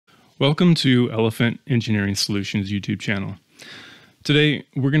Welcome to Elephant Engineering Solutions YouTube channel. Today,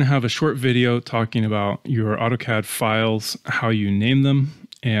 we're going to have a short video talking about your AutoCAD files, how you name them,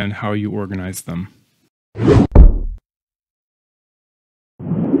 and how you organize them.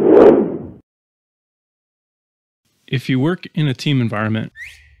 If you work in a team environment,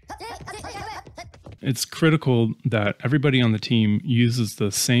 it's critical that everybody on the team uses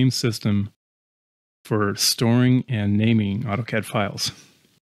the same system for storing and naming AutoCAD files.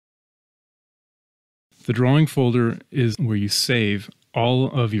 The drawing folder is where you save all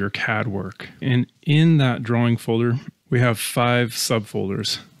of your CAD work. And in that drawing folder, we have 5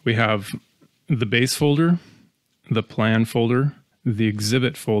 subfolders. We have the base folder, the plan folder, the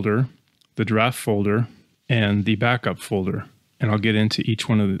exhibit folder, the draft folder, and the backup folder. And I'll get into each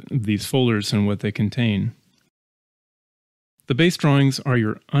one of these folders and what they contain. The base drawings are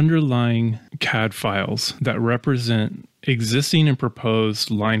your underlying CAD files that represent existing and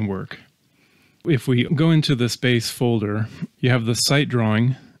proposed line work. If we go into this base folder, you have the site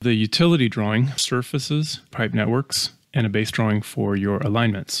drawing, the utility drawing, surfaces, pipe networks, and a base drawing for your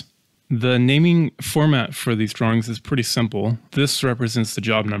alignments. The naming format for these drawings is pretty simple. This represents the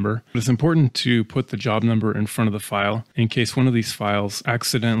job number. It's important to put the job number in front of the file in case one of these files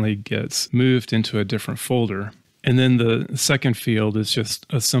accidentally gets moved into a different folder. And then the second field is just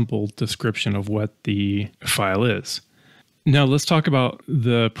a simple description of what the file is. Now let's talk about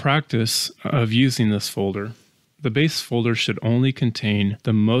the practice of using this folder. The base folder should only contain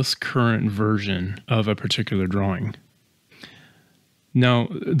the most current version of a particular drawing. Now,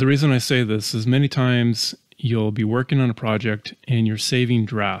 the reason I say this is many times you'll be working on a project and you're saving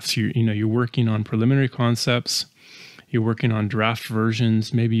drafts. You're working on preliminary concepts, you're working on draft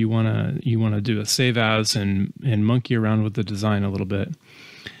versions, maybe you wanna do a save as and monkey around with the design a little bit.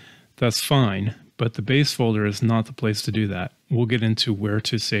 That's fine. But the base folder is not the place to do that. We'll get into where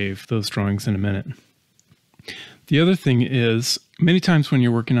to save those drawings in a minute. The other thing is, many times when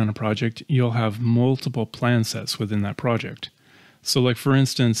you're working on a project, you'll have multiple plan sets within that project. So like for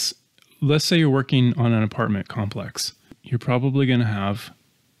instance, let's say you're working on an apartment complex. You're probably going to have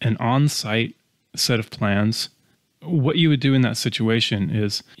an on-site set of plans. What you would do in that situation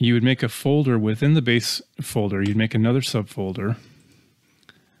is you would make a folder within the base folder. You'd make another subfolder.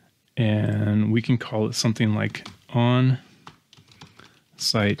 And we can call it something like on-site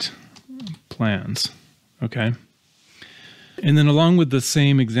plans, okay? And then along with the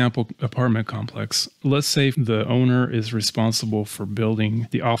same example apartment complex, let's say the owner is responsible for building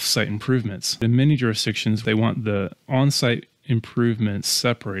the off-site improvements. In many jurisdictions, they want the on-site improvements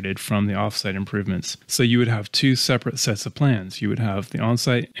separated from the off-site improvements. So you would have 2 separate sets of plans. You would have the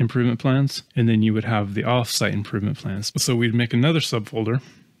on-site improvement plans, and then you would have the off-site improvement plans. So we'd make another subfolder,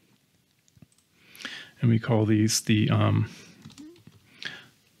 and we call these the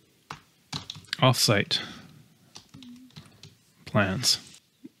off-site plans.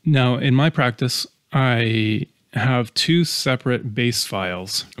 Now, in my practice, I have 2 separate base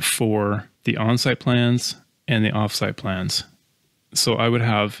files for the on-site plans and the off-site plans. So I would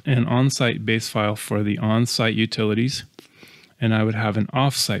have an on-site base file for the on-site utilities, and I would have an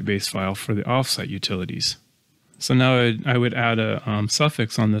off-site base file for the off-site utilities. So now I would add a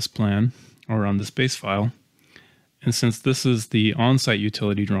suffix on this plan, or on this base file. And since this is the on-site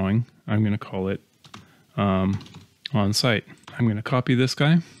utility drawing, I'm going to call it on-site. I'm going to copy this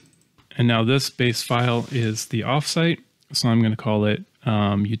guy. And now this base file is the off-site, so I'm going to call it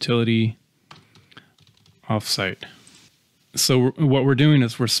utility off-site. So what we're doing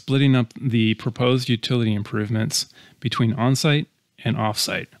is we're splitting up the proposed utility improvements between on-site and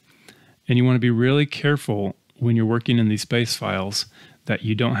off-site. And you want to be really careful when you're working in these base files that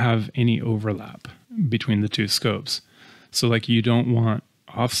you don't have any overlap between the 2 scopes. So like you don't want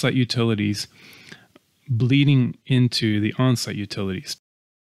off-site utilities bleeding into the on-site utilities.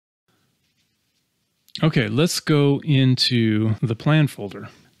 Okay, let's go into the plan folder.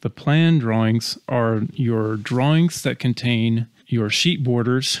 The plan drawings are your drawings that contain your sheet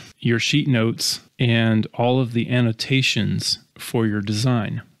borders, your sheet notes, and all of the annotations for your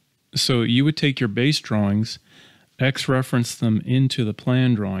design. So you would take your base drawings, X-reference them into the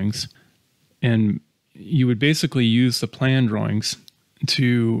plan drawings, and you would basically use the plan drawings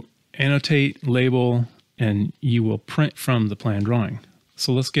to annotate, label, and you will print from the plan drawing.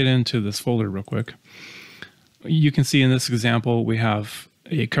 So let's get into this folder real quick. You can see in this example, we have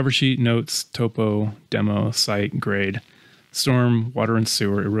a cover sheet, notes, topo, demo, site, grade, storm, water and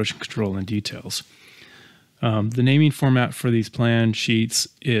sewer, erosion control, and details. The naming format for these plan sheets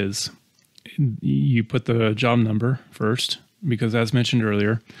is you put the job number first, because as mentioned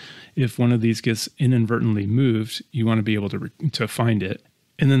earlier, if one of these gets inadvertently moved, you want to be able to find it.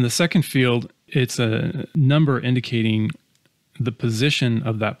 And then the second field, it's a number indicating the position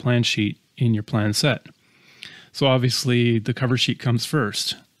of that plan sheet in your plan set. So obviously the cover sheet comes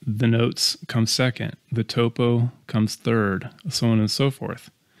first, the notes come second, the topo comes third, so on and so forth.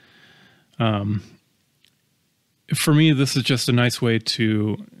 For me, this is just a nice way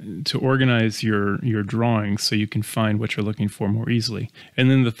to organize your drawings so you can find what you're looking for more easily. And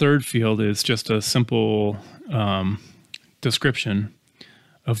then the third field is just a simple description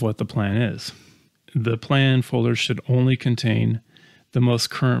of what the plan is. The plan folder should only contain the most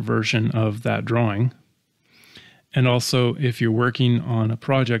current version of that drawing. And also, if you're working on a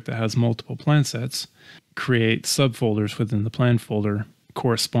project that has multiple plan sets, create subfolders within the plan folder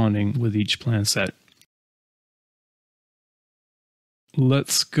corresponding with each plan set.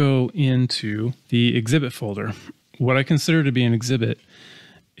 Let's go into the exhibit folder. What I consider to be an exhibit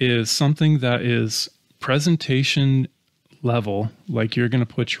is something that is presentation level, like you're going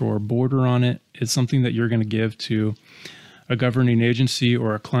to put your border on it. It's something that you're going to give to a governing agency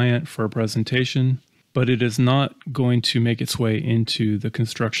or a client for a presentation, but it is not going to make its way into the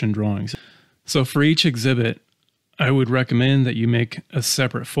construction drawings. So for each exhibit, I would recommend that you make a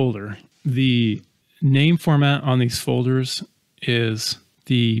separate folder. The name format on these folders is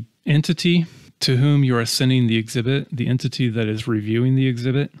the entity to whom you are sending the exhibit, the entity that is reviewing the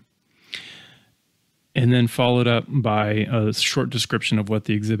exhibit, and then followed up by a short description of what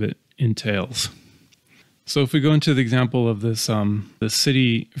the exhibit entails. So if we go into the example of this, the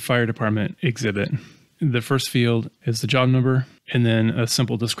city fire department exhibit, the first field is the job number, and then a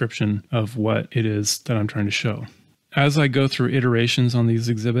simple description of what it is that I'm trying to show. As I go through iterations on these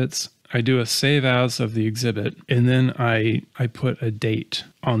exhibits, I do a save as of the exhibit, and then I put a date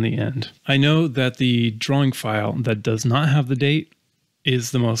on the end. I know that the drawing file that does not have the date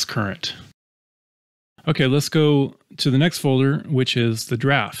is the most current. Okay, let's go to the next folder, which is the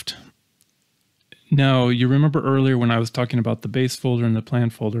draft. Now, you remember earlier when I was talking about the base folder and the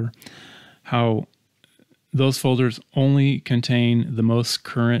plan folder, how those folders only contain the most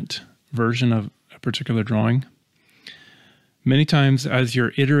current version of a particular drawing? Many times as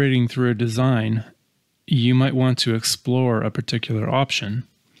you're iterating through a design, you might want to explore a particular option,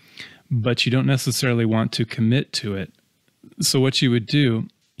 but you don't necessarily want to commit to it. So what you would do,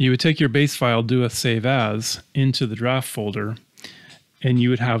 you would take your base file, do a save as into the draft folder, and you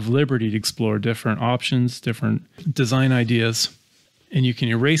would have liberty to explore different options, different design ideas, and you can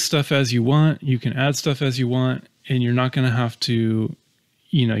erase stuff as you want, you can add stuff as you want, and you're not going to have to,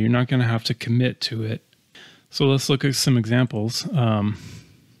 you're not going to have to commit to it. So let's look at some examples.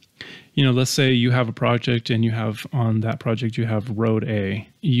 Let's say you have a project and you have on that project, you have road A.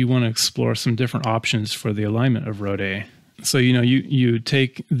 You want to explore some different options for the alignment of road A. So, you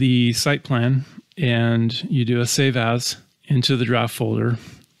take the site plan and you do a save as into the draft folder,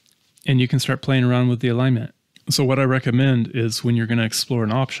 and you can start playing around with the alignment. So what I recommend is when you're going to explore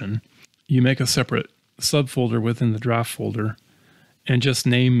an option, you make a separate subfolder within the draft folder and just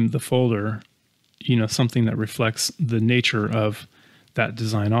name the folder something that reflects the nature of that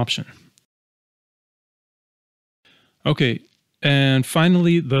design option. Okay, and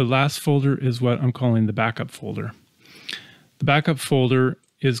finally, the last folder is what I'm calling the backup folder. The backup folder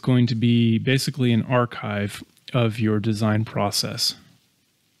is going to be basically an archive of your design process.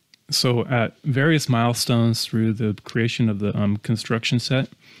 So at various milestones through the creation of the construction set,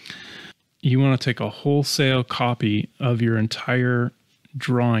 you want to take a wholesale copy of your entire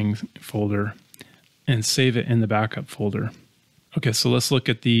drawing folder and save it in the backup folder. Okay, so let's look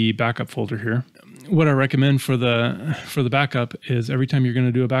at the backup folder here. What I recommend for the backup is every time you're going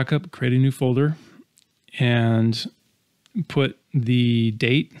to do a backup, create a new folder and put the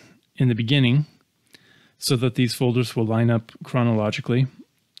date in the beginning so that these folders will line up chronologically.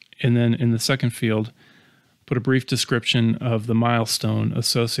 And then in the second field, put a brief description of the milestone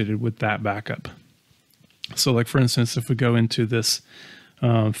associated with that backup. So like for instance, if we go into this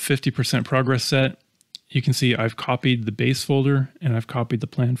 50% progress set, you can see I've copied the base folder and I've copied the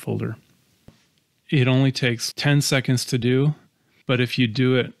plan folder. It only takes 10 seconds to do, but if you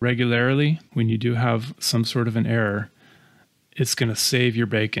do it regularly, when you do have some sort of an error, it's going to save your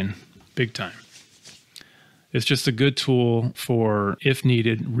bacon big time. It's just a good tool for, if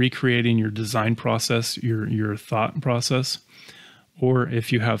needed, recreating your design process, your thought process, or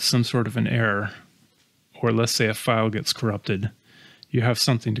if you have some sort of an error, or let's say a file gets corrupted, you have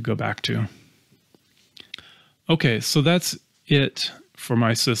something to go back to. Okay, so that's it for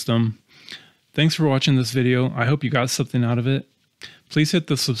my system. Thanks for watching this video. I hope you got something out of it. Please hit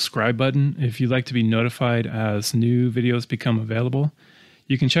the subscribe button if you'd like to be notified as new videos become available.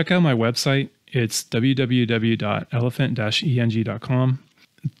 You can check out my website. It's www.elephant-eng.com.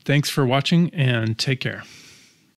 Thanks for watching and take care.